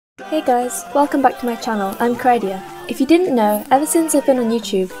Hey guys, welcome back to my channel. I'm Crydiaa. If you didn't know, ever since I've been on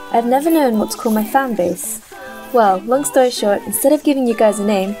YouTube, I've never known what to call my fan base. Well, long story short, instead of giving you guys a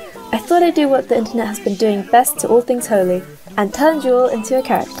name, I thought I'd do what the internet has been doing best to all things holy, and turn you all into a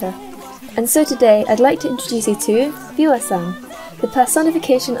character. And so today, I'd like to introduce you to viewer-san, the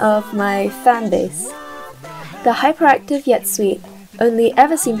personification of my fan base. They're hyperactive yet sweet, only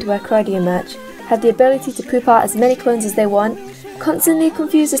ever seem to wear Crydiaa merch, have the ability to poop out as many clones as they want, constantly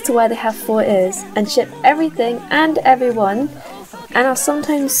confused as to why they have 4 ears, and ship everything and everyone, and are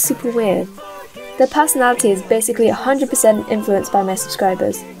sometimes super weird. Their personality is basically 100% influenced by my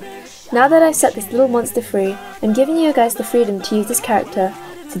subscribers. Now that I've set this little monster free, and given you guys the freedom to use this character,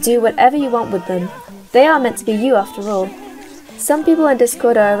 to do whatever you want with them, they are meant to be you after all. Some people on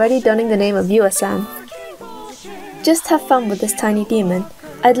Discord are already donning the name of viewer-san. Just have fun with this tiny demon.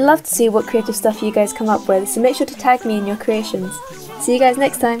 I'd love to see what creative stuff you guys come up with, so make sure to tag me in your creations. See you guys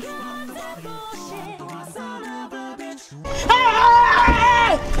next time!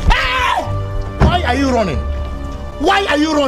 Why are you running? Why are you running?